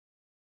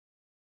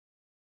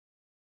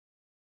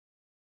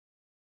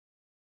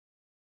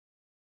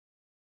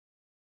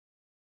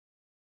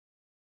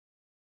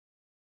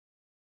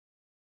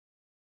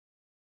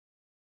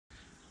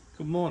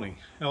Good morning,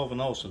 Alvin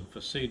Olsen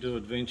for Sea-Doo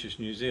Adventures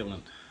New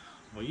Zealand.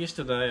 Well,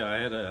 yesterday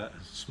I had a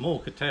small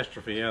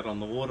catastrophe out on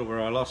the water where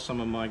I lost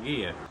some of my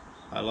gear.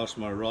 I lost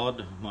my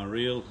rod, my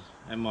reel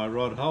and my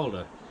rod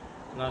holder,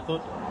 and I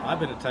thought I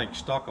better take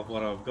stock of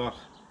what I've got.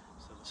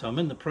 So I'm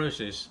in the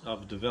process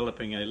of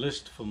developing a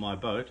list for my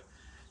boat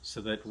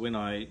so that when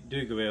I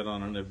do go out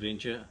on an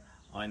adventure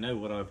I know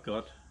what I've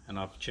got and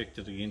I've checked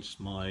it against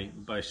my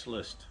base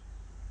list.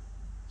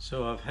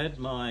 So I've had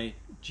my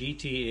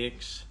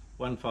GTX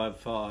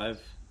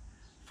 155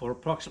 for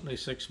approximately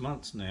 6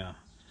 months now.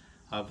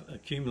 I've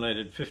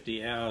accumulated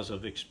 50 hours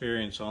of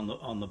experience on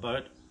the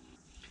boat.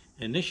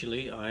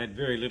 Initially I had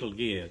very little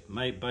gear,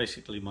 made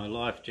basically my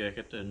life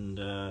jacket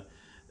and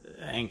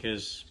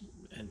anchors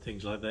and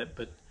things like that,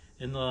 but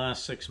in the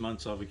last 6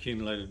 months I've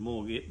accumulated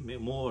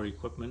more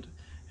equipment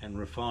and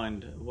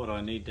refined what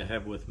I need to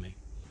have with me.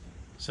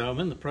 So I'm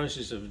in the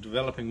process of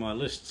developing my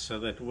list so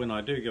that when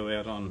I do go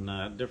out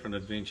on different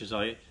adventures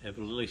I have at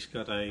least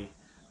got a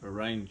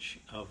range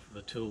of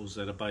the tools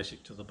that are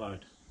basic to the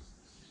boat.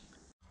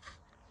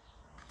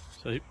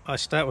 So I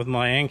start with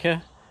my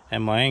anchor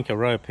and my anchor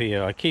rope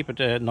here. I keep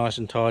it nice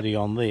and tidy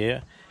on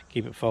there,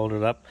 keep it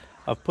folded up.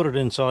 I've put it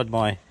inside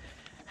my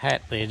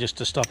hat there just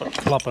to stop it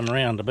flopping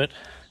around a bit,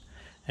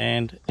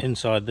 and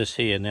inside this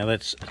here. Now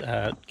that's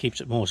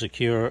keeps it more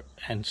secure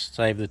and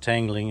save the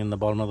tangling in the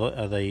bottom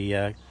of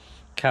the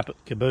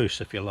caboose,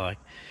 if you like.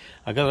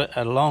 I got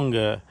a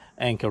longer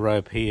anchor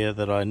rope here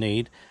that I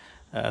need.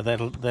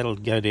 That'll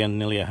go down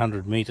nearly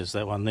 100 meters,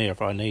 that one there,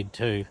 if I need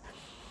to.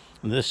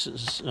 And this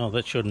is, oh,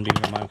 that shouldn't be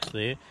amongst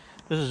there.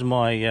 This is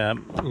my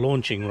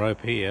launching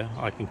rope here.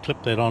 I can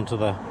clip that onto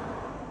the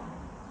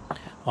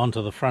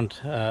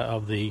front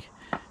of the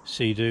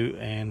Sea-Doo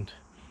and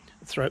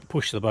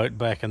push the boat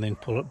back and then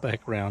pull it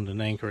back round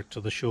and anchor it to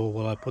the shore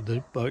while I put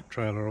the boat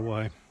trailer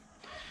away.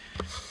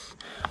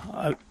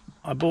 I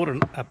bought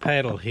a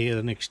paddle here,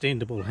 an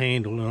extendable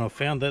handle, and I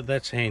found that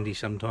that's handy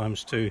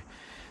sometimes too,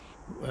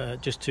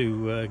 just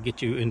to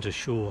get you into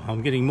shore.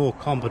 I'm getting more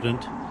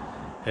competent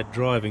at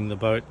driving the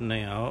boat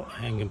now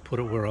and can put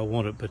it where I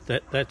want it, but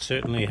that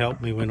certainly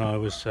helped me when I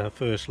was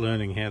first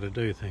learning how to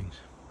do things.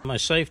 My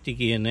safety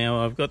gear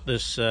now, I've got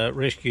this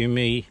Rescue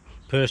Me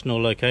personal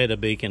locator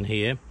beacon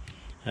here.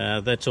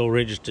 That's all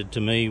registered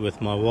to me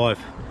with my wife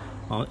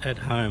at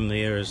home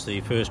there as the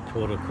first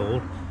port of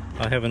call.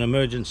 I have an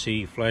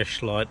emergency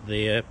flashlight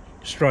there,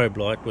 strobe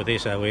light with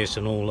SOS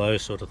and all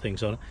those sort of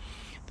things on it.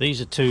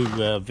 These are two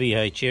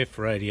VHF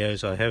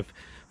radios I have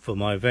for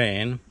my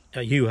van,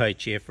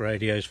 UHF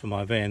radios for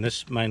my van.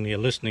 This is mainly a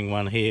listening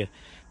one here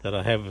that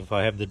I have if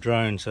I have the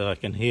drone, so I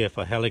can hear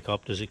for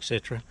helicopters,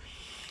 etc.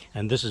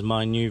 And this is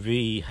my new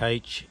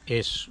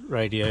VHS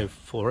radio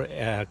for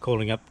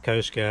calling up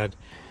Coast Guard.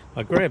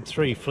 I grabbed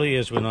 3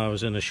 FLIRs when I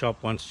was in a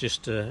shop once,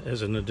 just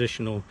as an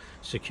additional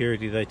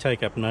security. They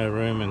take up no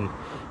room and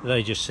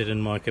they just sit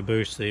in my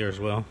caboose there as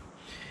well.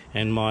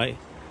 And my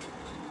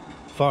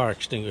fire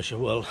extinguisher,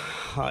 well,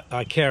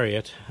 I carry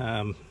it,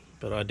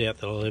 but I doubt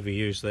that I'll ever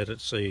use that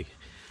at sea.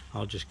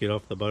 I'll just get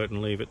off the boat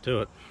and leave it to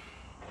it.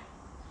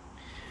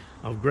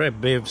 I've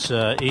grabbed Bev's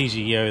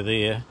Easy Yo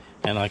there,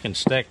 and I can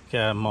stack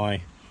my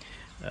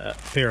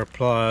pair of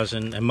pliers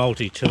and a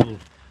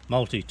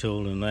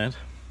multi-tool in that.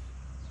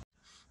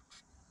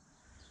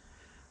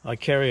 I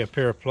carry a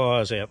pair of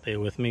pliers out there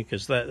with me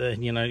because that,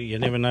 you know, you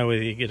never know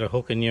whether you get a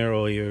hook in you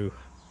or you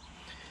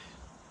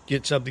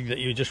get something that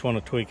you just want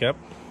to tweak up.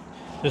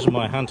 This is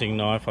my hunting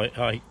knife.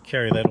 I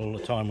carry that all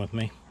the time with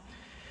me.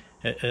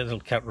 It'll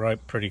cut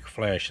rope pretty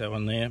flash, that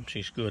one there.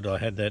 She's good. I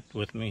had that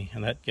with me,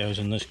 and that goes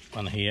in this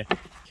one here,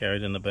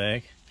 carried in the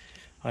bag.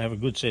 I have a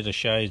good set of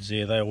shades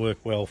there. They'll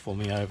work well for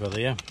me over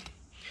there.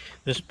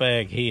 This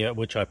bag here,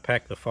 which I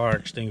pack the fire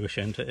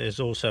extinguisher into,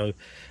 is also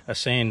a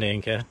sand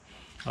anchor.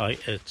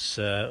 It's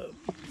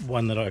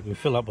one that I can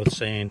fill up with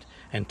sand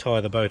and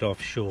tie the boat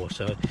offshore,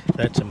 so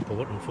that's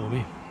important for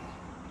me.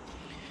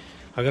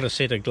 I got a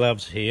set of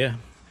gloves here.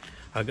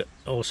 I got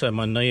also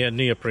my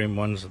neoprene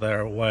ones.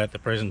 They're away at the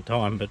present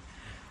time, but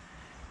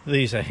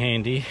these are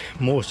handy,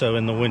 more so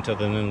in the winter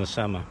than in the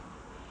summer.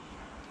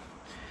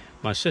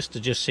 My sister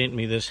just sent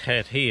me this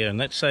hat here, and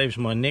that saves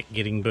my neck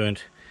getting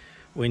burnt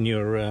when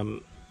you're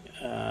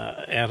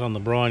out on the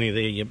briny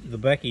there. The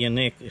back of your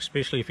neck,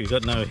 especially if you've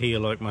got no hair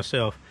like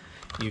myself,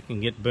 you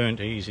can get burnt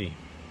easy.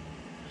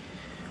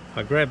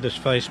 I grabbed this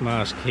face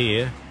mask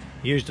here,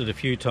 used it a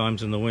few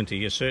times in the winter.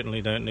 You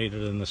certainly don't need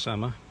it in the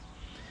summer.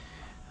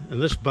 And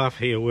this buff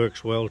here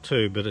works well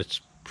too, but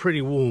it's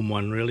pretty warm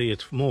one really.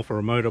 It's more for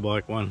a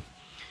motorbike one,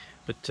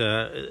 but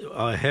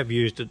I have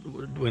used it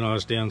when I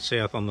was down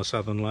south on the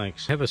southern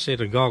lakes. I have a set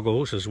of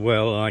goggles as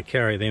well, and I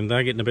carry them.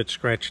 They're getting a bit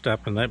scratched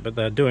up and that, but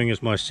they're doing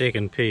as my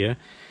second pair.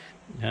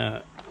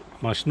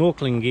 My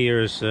snorkeling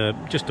gear is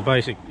just a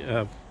basic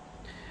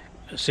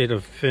set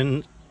of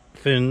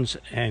fins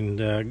and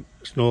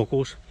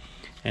snorkels,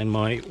 and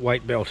my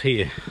weight belt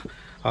here.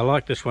 I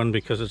like this one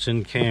because it's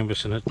in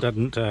canvas and it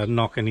doesn't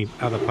knock any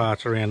other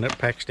parts around. It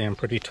packs down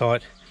pretty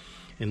tight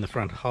in the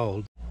front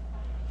hold.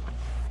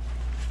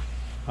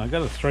 I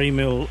got a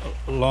 3mm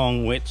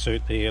long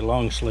wetsuit there,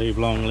 long sleeve,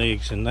 long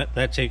legs, and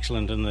that's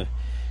excellent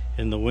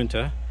in the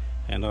winter,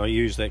 and I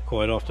use that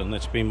quite often.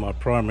 That's been my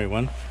primary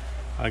one.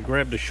 I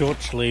grabbed a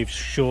short sleeve,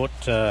 short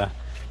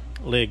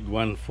legged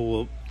one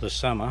for the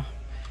summer,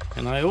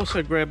 and I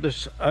also grabbed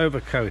this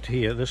overcoat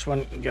here. This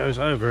one goes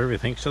over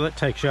everything, so that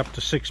takes you up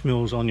to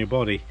 6mm on your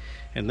body,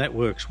 and that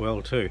works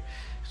well too.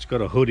 It's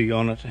got a hoodie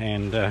on it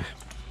and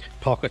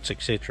pockets,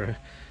 etc.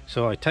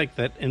 So I take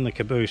that in the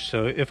caboose,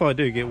 so if I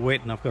do get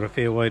wet and I've got a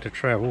fair way to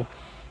travel,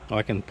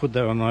 I can put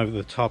that on over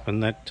the top,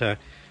 and that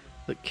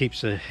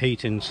keeps the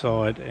heat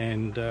inside,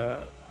 and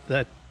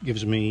that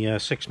gives me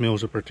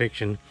 6mm of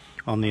protection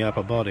on the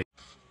upper body.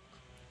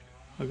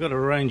 I've got a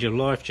range of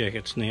life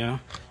jackets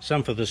now,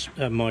 some for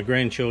my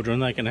grandchildren.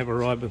 They can have a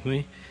ride with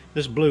me.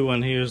 This blue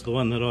one here is the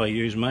one that I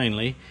use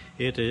mainly.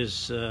 It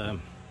is a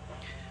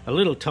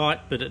little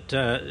tight, but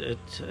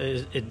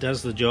it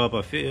does the job.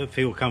 I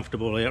feel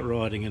comfortable out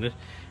riding in it.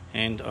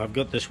 And I've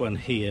got this one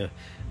here,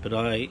 but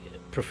I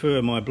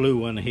prefer my blue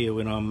one here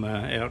when I'm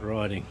out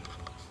riding.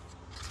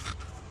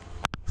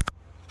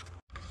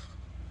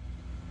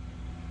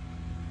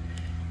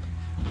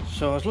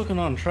 So I was looking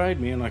on Trade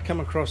Me and I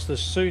come across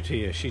this suit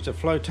here. She's a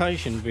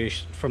flotation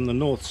vest from the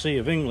North Sea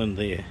of England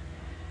there.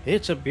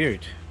 It's a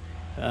beaut.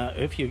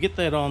 If you get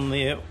that on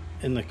there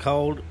in the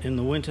cold, in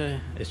the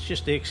winter, it's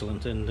just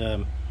excellent.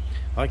 And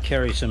I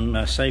carry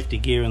some safety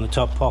gear in the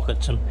top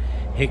pocket, some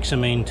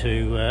hexamine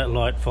to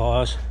light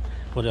fires.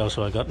 What else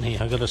have I got in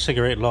here? I've got a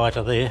cigarette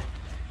lighter there,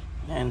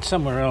 and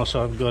somewhere else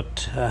I've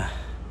got,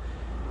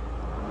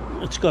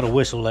 it's got a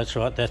whistle, that's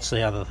right, that's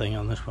the other thing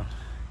on this one.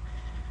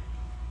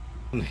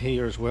 And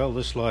here as well,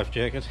 this life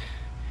jacket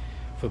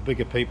for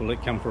bigger people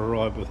that come for a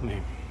ride with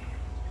me.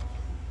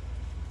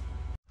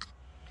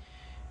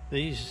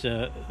 These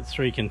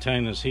 3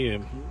 containers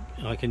here,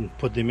 I can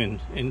put them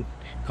in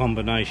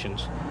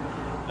combinations.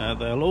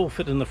 They'll all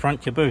fit in the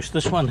front caboose.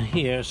 This one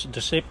here is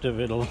deceptive.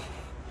 It'll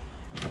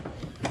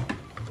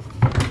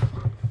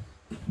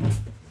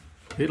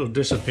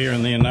disappear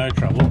in there, no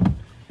trouble,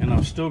 and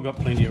I've still got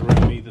plenty of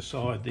room either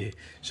side there.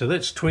 So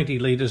that's 20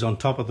 litres on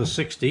top of the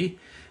 60.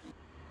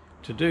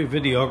 To do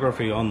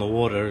videography on the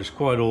water is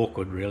quite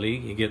awkward really.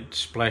 You get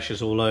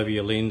splashes all over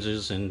your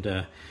lenses, and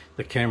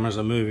the cameras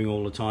are moving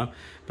all the time.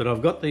 But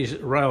I've got these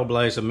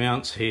Railblazer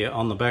mounts here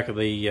on the back of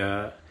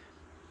the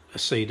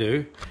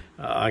Sea-Doo.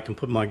 I can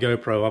put my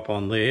GoPro up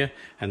on there,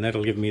 and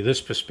that'll give me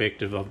this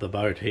perspective of the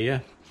boat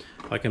here.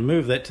 I can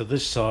move that to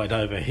this side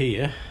over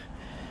here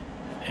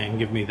and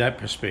give me that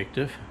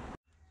perspective.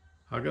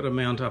 I've got a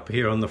mount up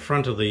here on the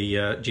front of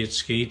the jet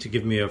ski to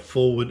give me a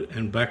forward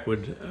and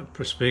backward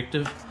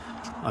perspective.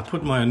 I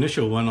put my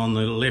initial one on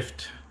the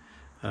left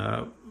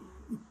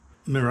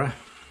mirror,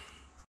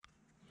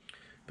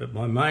 but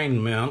my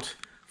main mount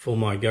for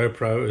my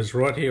GoPro is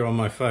right here on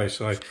my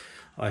face. I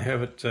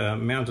have it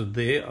mounted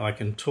there. I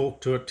can talk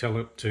to it, tell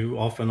it to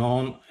off and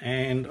on,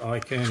 and I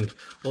can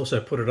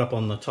also put it up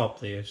on the top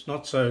there. It's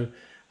not so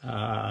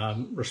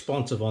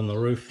responsive on the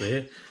roof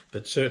there,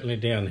 but certainly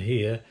down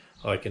here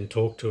I can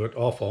talk to it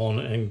off on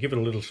and give it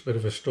a little bit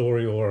of a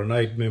story or an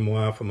aid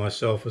memoir for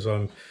myself as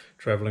I'm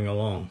travelling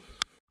along.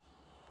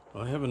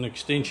 I have an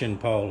extension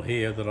pole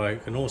here that I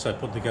can also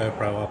put the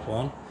GoPro up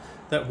on.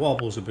 That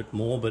wobbles a bit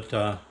more, but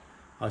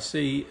I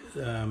see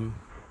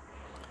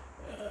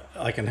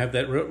I can have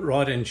that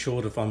right in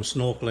short if I'm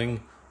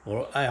snorkeling,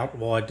 or out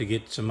wide to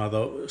get some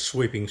other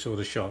sweeping sort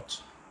of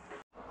shots.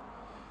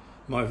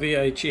 My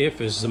VHF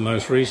is the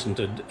most recent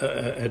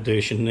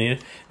addition there,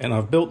 and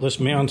I've built this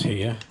mount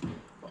here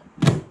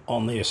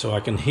on there so I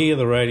can hear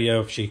the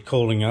radio if she's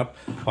calling up.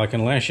 I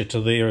can lash it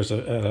to there as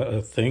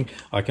a thing.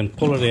 I can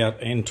pull it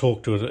out and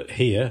talk to it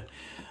here.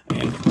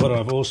 And what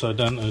I've also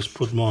done is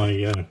put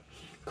my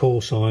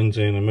call signs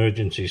and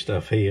emergency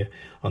stuff here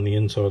on the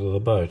inside of the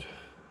boat.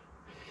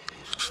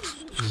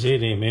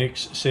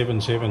 ZMX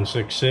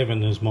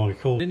 7767 is my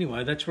call.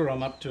 Anyway, that's where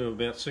I'm up to,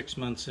 about 6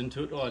 months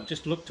into it. I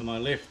just looked to my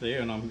left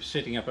there and I'm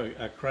setting up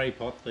a cray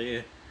pot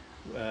there,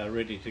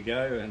 ready to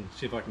go and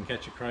see if I can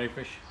catch a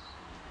crayfish.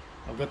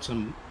 I've got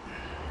some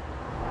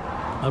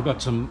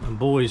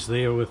buoys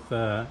there with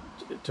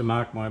to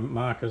mark my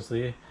markers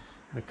there,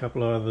 a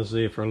couple of others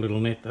there for a little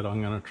net that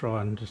I'm going to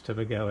try and just have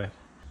a go at.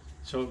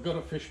 So I've got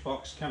a fish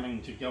box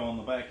coming to go on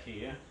the back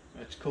here.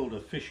 It's called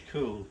a fish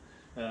cool.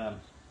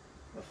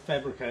 A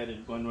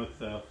fabricated one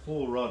with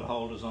 4 rod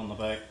holders on the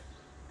back,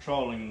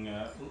 trolling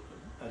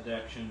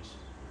adaptions,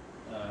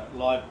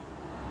 live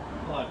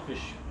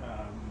fish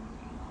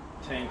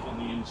tank on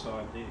the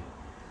inside there.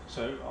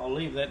 So I'll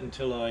leave that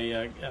until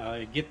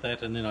I get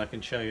that, and then I can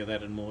show you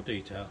that in more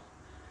detail.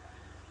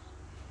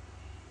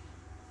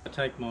 I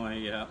take my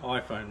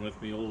iPhone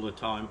with me all the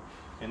time,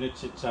 and it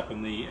sits up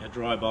in the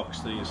dry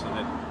box there, so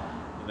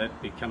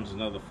that becomes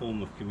another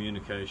form of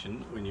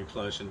communication when you're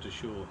close into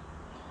shore.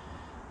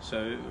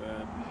 So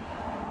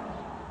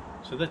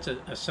that's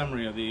a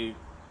summary of the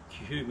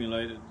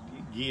accumulated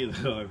gear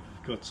that I've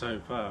got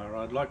so far.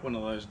 I'd like one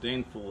of those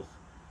Danforth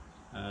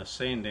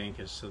sand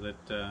anchors so that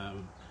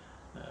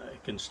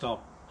it can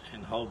stop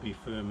and hold me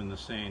firm in the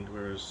sand,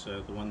 whereas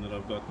the one that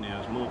I've got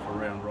now is more for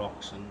around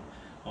rocks and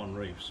on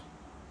reefs.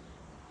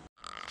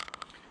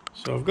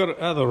 So I've got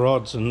other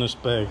rods in this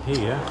bag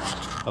here,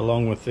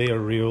 along with their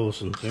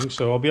reels and things,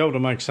 so I'll be able to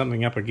make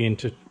something up again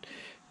to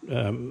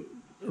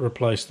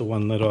replace the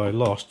one that I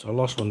lost. I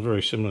lost one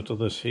very similar to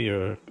this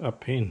here, a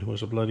pen. It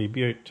was a bloody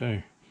beaut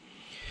too.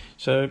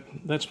 So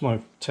that's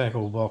my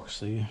tackle box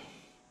there.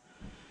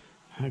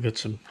 I got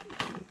some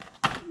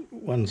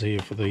ones here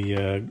for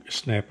the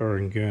snapper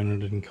and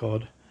gurnard and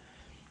cod.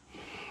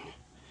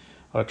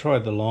 I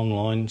tried the long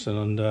lines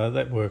and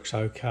that works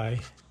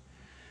okay,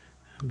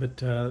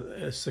 but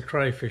it's the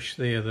crayfish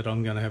there that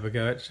I'm going to have a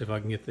go at, see if I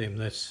can get them.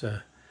 That's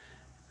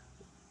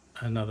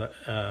another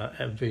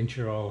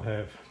adventure I'll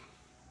have.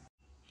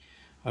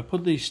 I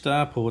put these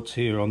star ports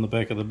here on the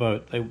back of the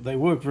boat. They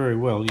work very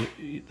well.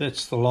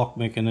 That's the lock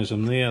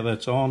mechanism there,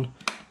 that's on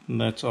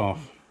and that's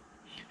off.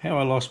 How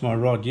I lost my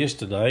rod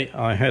yesterday,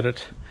 I had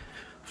it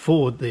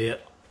forward there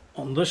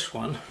on this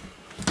one,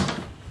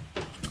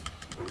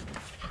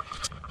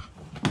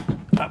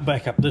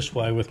 back up this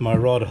way with my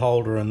rod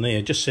holder in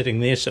there, just sitting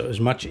there, so it was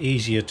much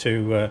easier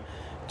to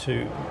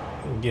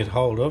get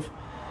hold of.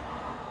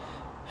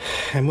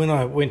 And when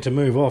I went to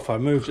move off, I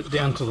moved it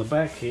down to the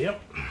back here,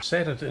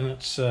 sat it in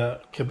its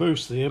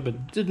caboose there,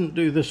 but didn't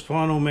do this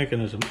final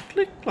mechanism.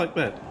 Click like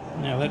that.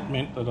 Now that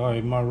meant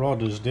that my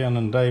rod is down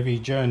in Davy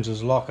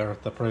Jones's locker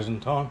at the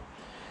present time,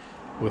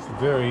 with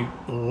very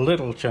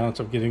little chance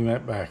of getting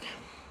that back.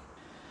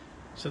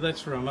 So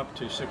that's where I'm up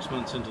to 6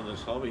 months into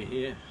this hobby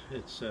here.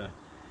 It's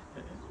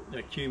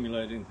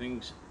accumulating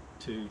things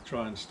to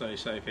try and stay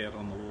safe out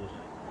on the water.